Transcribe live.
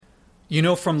You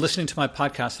know from listening to my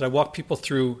podcast that I walk people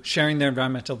through sharing their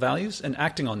environmental values and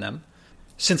acting on them.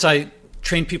 Since I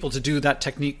train people to do that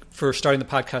technique for starting the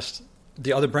podcast,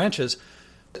 the other branches,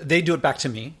 they do it back to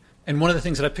me. And one of the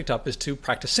things that I picked up is to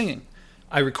practice singing.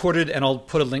 I recorded, and I'll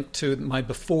put a link to my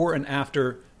before and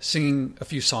after singing a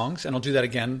few songs, and I'll do that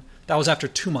again. That was after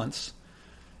 2 months.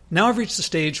 Now I've reached the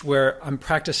stage where I'm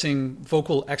practicing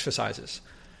vocal exercises.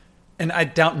 And I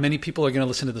doubt many people are going to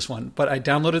listen to this one, but I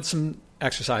downloaded some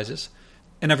exercises,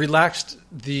 and I've relaxed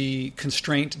the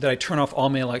constraint that I turn off all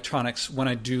my electronics when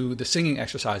I do the singing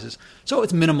exercises. So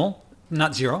it's minimal,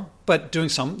 not zero, but doing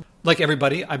some. Like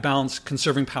everybody, I balance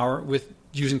conserving power with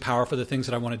using power for the things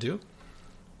that I want to do.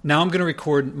 Now I'm going to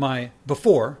record the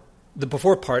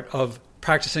before part of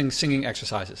practicing singing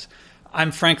exercises.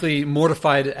 I'm frankly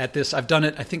mortified at this. I've done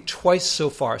it, I think, twice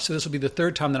so far. So this will be the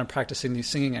third time that I'm practicing these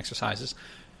singing exercises.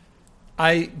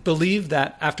 I believe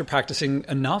that after practicing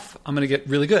enough, I'm going to get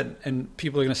really good. And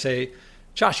people are going to say,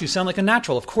 Josh, you sound like a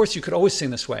natural. Of course, you could always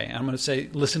sing this way. And I'm going to say,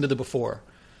 listen to the before,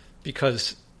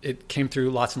 because it came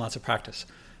through lots and lots of practice.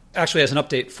 Actually, as an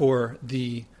update for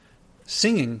the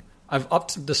singing, I've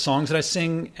upped the songs that I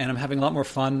sing, and I'm having a lot more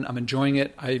fun. I'm enjoying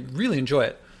it. I really enjoy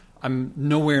it. I'm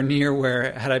nowhere near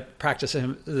where, had I practiced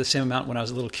the same amount when I was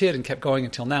a little kid and kept going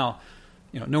until now,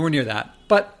 nowhere near that.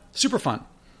 But super fun.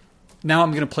 Now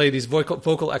I'm going to play these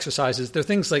vocal exercises. They're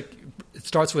things like, it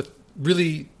starts with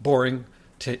really boring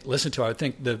to listen to, I would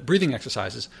think, the breathing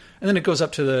exercises. And then it goes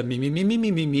up to the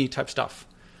me type stuff.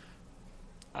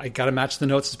 I got to match the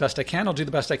notes as best I can. I'll do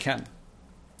the best I can.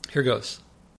 Here goes.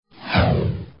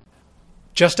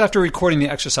 Just after recording the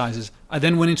exercises, I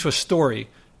then went into a story.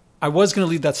 I was going to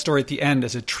leave that story at the end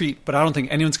as a treat, but I don't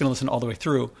think anyone's going to listen all the way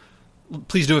through.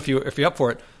 Please do if you're up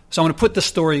for it. So I'm going to put the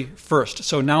story first.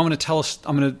 So now I'm going to tell us,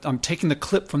 I'm taking the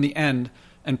clip from the end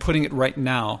and putting it right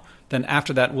now. Then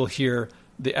after that, we'll hear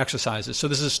the exercises. So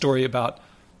this is a story about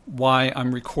why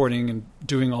I'm recording and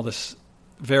doing all this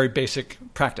very basic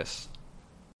practice.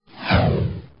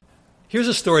 Here's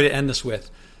a story to end this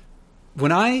with.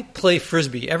 When I play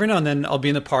Frisbee, every now and then I'll be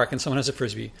in the park and someone has a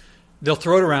Frisbee. They'll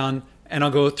throw it around and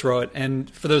I'll go throw it. And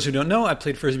for those who don't know, I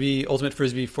played Frisbee, Ultimate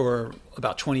Frisbee for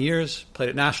about 20 years, played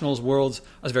at Nationals, Worlds.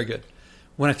 I was very good.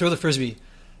 When I throw the Frisbee,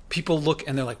 people look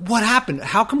and they're like, what happened?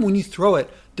 How come when you throw it,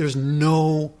 there's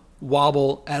no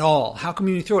wobble at all? How come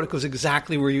when you throw it, it goes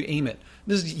exactly where you aim it?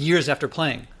 This is years after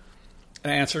playing.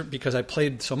 And I answer, because I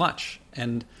played so much.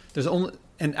 And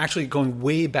actually going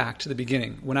way back to the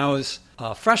beginning. When I was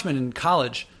a freshman in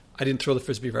college, I didn't throw the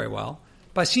Frisbee very well.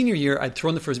 By senior year, I'd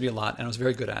thrown the Frisbee a lot, and I was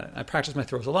very good at it. I practiced my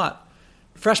throws a lot.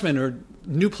 Freshmen or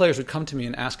new players would come to me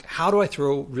and ask, how do I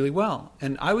throw really well?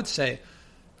 And I would say,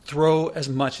 throw as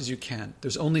much as you can.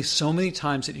 There's only so many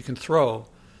times that you can throw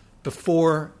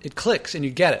before it clicks and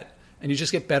you get it. And you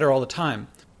just get better all the time.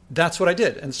 That's what I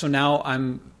did. And so now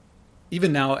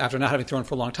even now, after not having thrown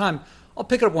for a long time, I'll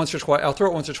pick it up once or twice. I'll throw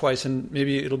it once or twice, and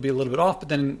maybe it'll be a little bit off, but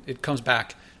then it comes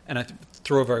back, and I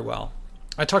throw very well.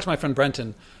 I talked to my friend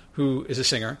Brenton, who is a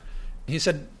singer. He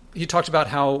talked about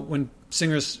how when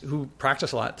singers who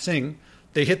practice a lot sing,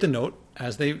 they hit the note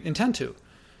as they intend to.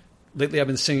 Lately, I've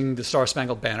been singing the Star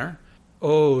Spangled Banner.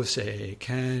 Oh, say,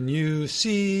 can you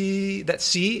see? That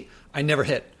C, I never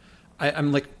hit.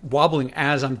 I'm like wobbling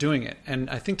as I'm doing it. And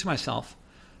I think to myself,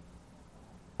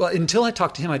 well, until I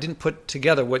talked to him, I didn't put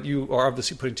together what you are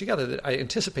obviously putting together, that I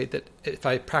anticipate that if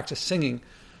I practice singing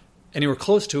anywhere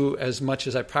close to as much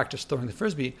as I practice throwing the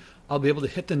Frisbee, I'll be able to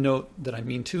hit the note that I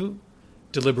mean to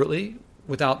deliberately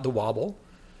without the wobble,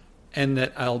 and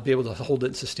that I'll be able to hold it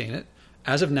and sustain it.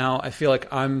 As of now, I feel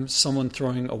like I'm someone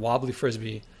throwing a wobbly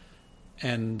Frisbee,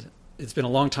 and it's been a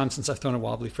long time since I've thrown a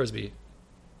wobbly Frisbee.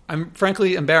 I'm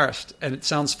frankly embarrassed, and it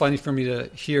sounds funny for me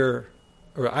to hear,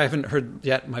 or I haven't heard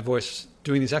yet my voice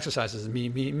doing these exercises, me.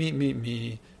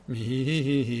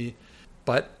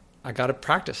 But I got to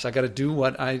practice. I got to do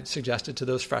what I suggested to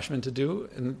those freshmen to do,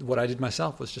 and what I did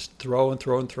myself was just throw and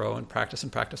throw and throw and practice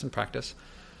and practice and practice.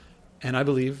 And I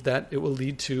believe that it will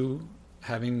lead to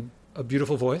having a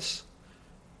beautiful voice,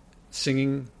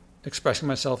 singing, expressing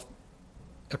myself,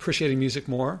 appreciating music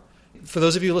more. For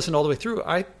those of you who listened all the way through,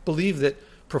 I believe that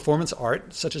performance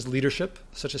art, such as leadership,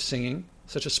 such as singing,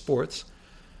 such as sports,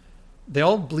 they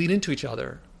all bleed into each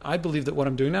other. I believe that what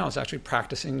I'm doing now is actually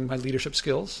practicing my leadership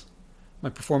skills, my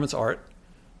performance art,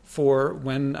 for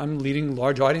when I'm leading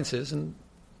large audiences, and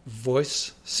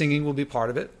voice, singing will be part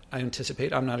of it. I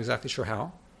anticipate. I'm not exactly sure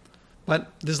how.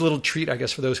 But this is a little treat, I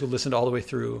guess, for those who listened all the way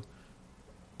through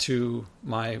to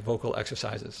my vocal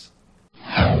exercises.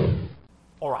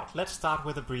 All right, let's start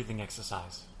with a breathing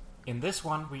exercise. In this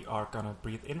one, we are going to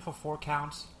breathe in for 4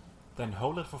 counts, then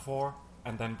hold it for 4,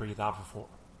 and then breathe out for 4.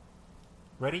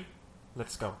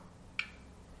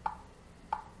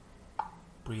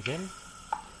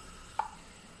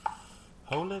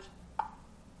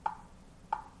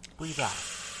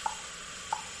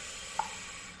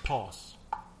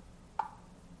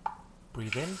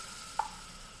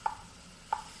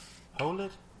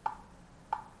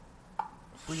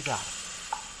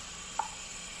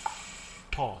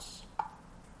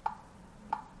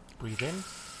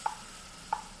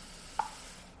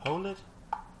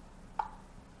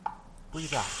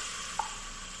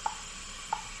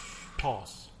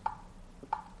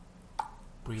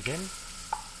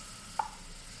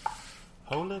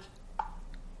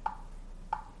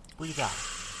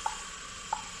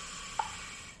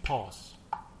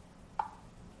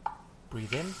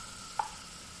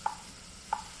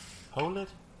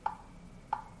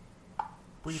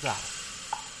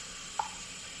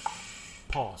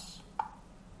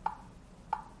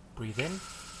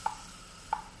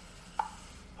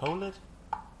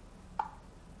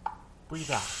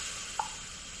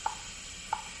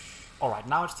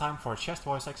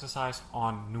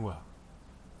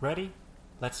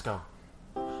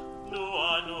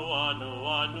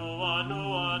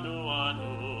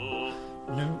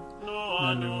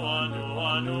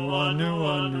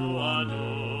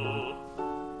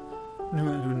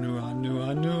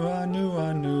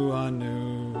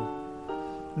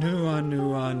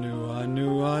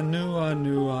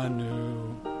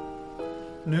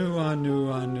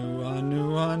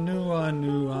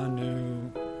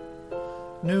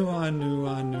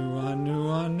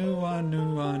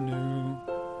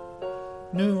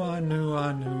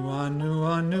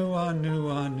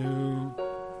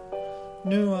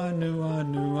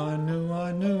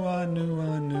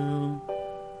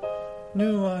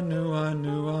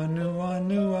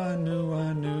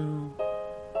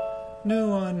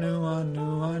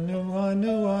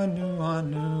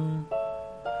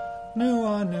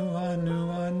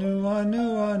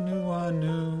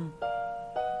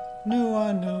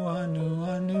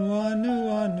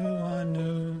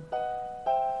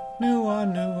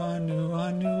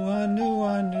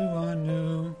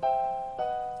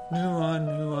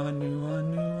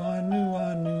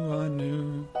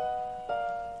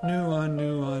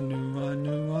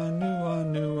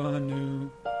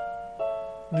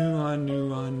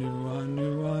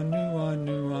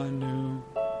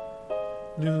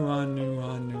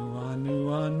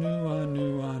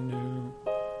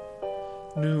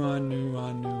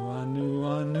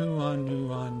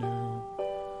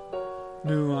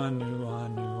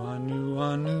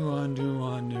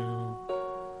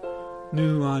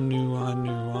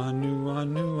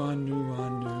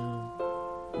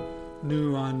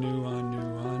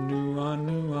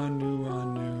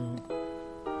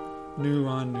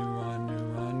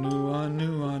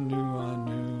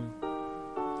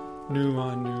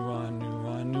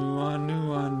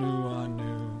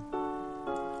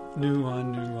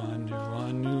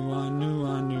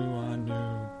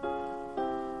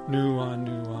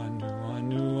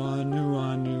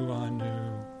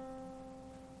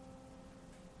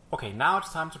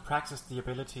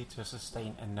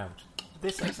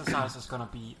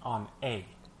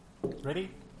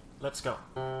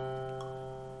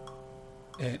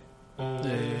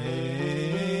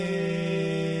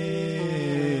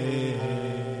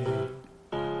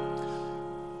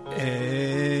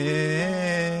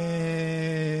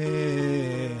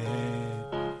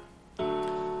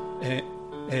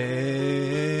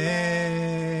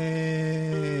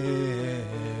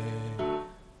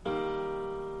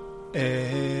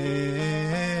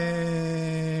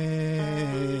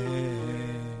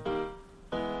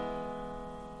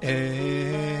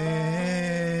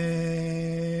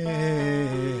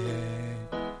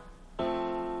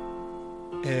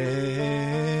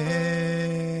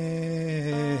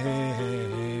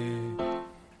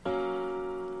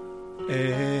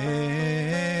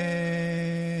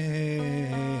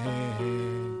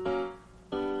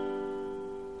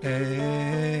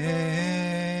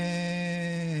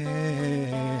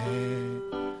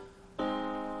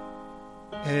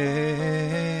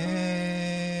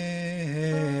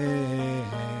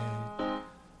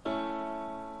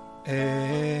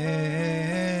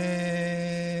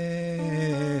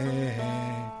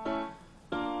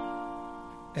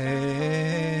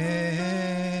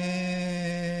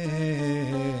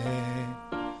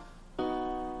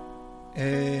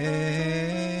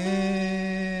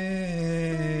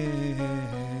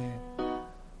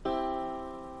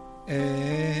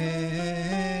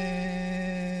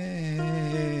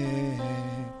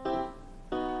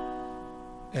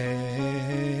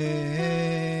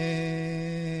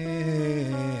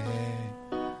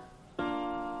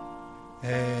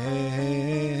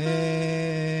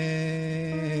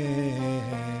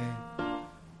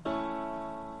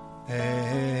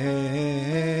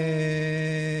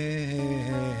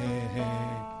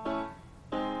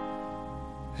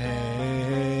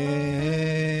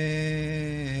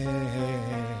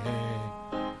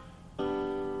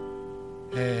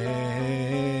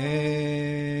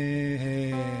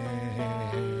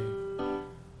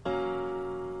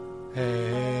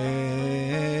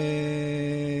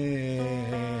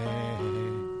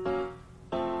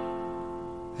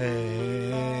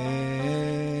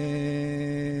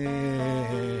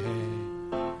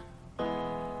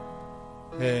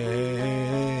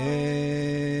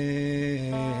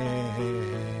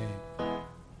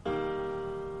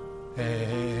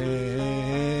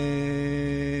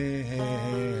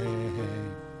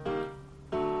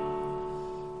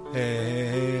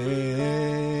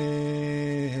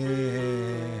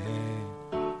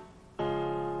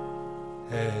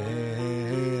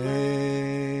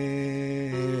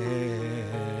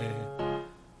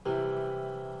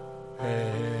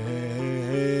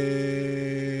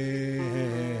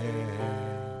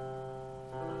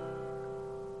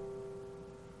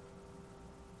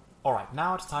 Alright,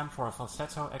 now it's time for a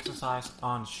falsetto exercise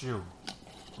on shu.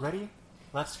 Ready?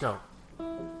 Let's go.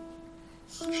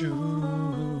 Shoo,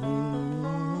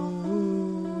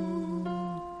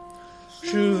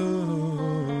 shoo,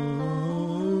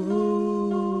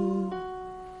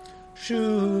 shoo,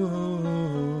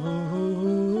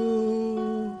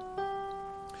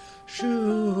 shoo,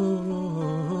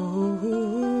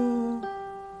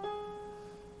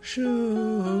 shoo.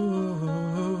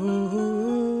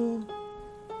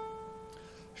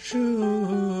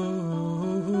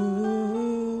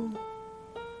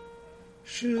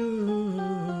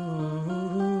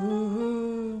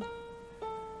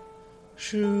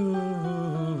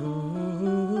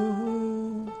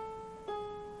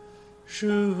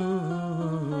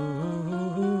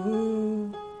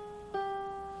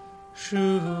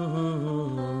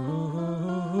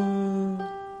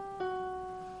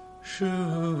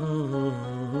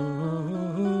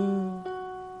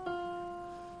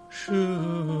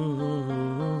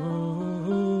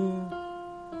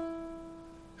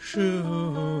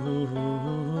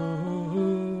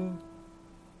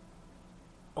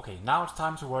 Okay, now it's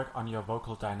time to work on your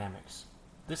vocal dynamics.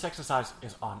 This exercise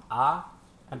is on ah,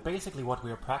 and basically what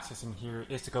we are practicing here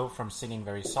is to go from singing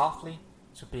very softly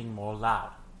to being more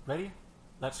loud. Ready?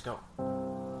 Let's go.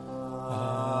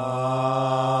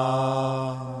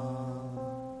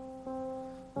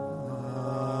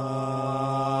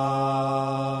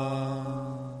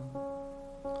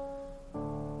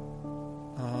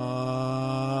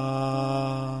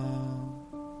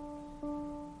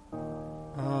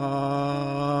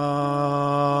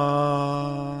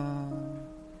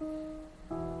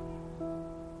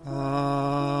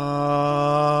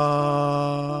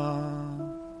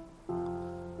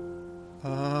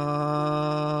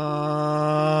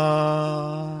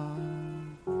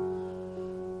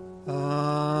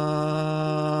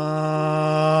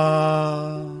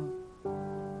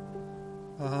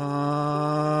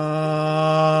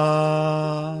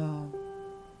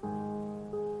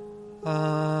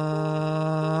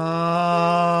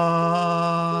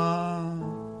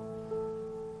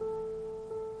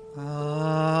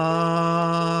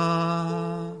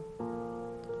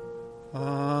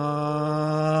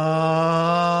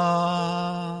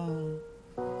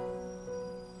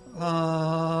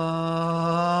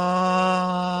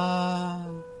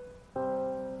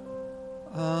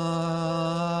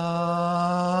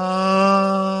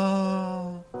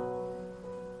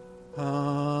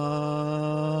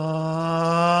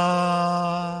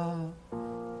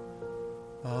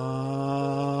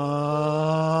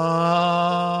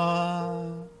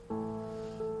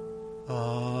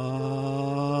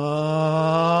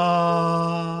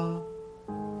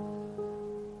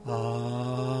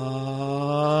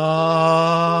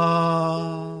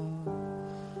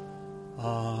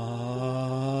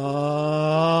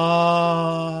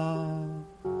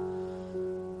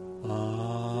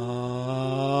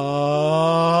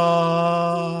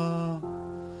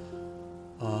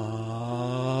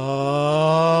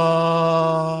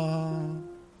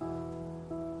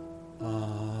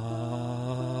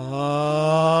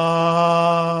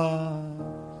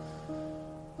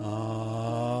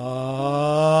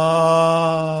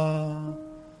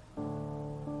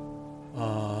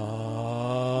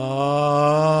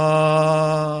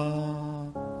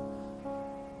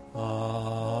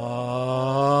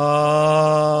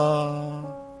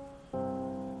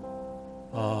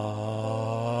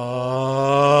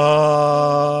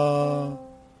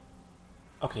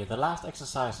 Okay, the last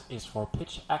exercise is for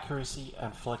pitch accuracy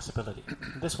and flexibility.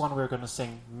 This one we're going to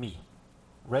sing me.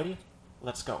 Ready?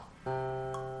 Let's go.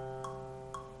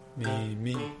 Me,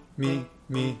 me, me,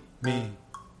 me, me.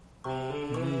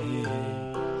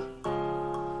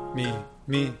 Me,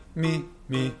 me, me, me,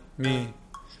 me, me.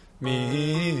 Me,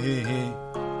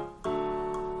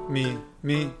 me,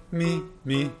 me, me,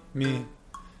 me, me.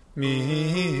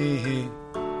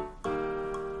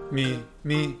 Me,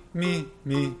 me, me, me,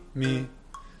 me, me.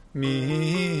 Me,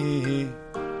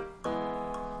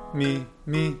 me,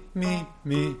 me, me,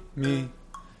 me, me.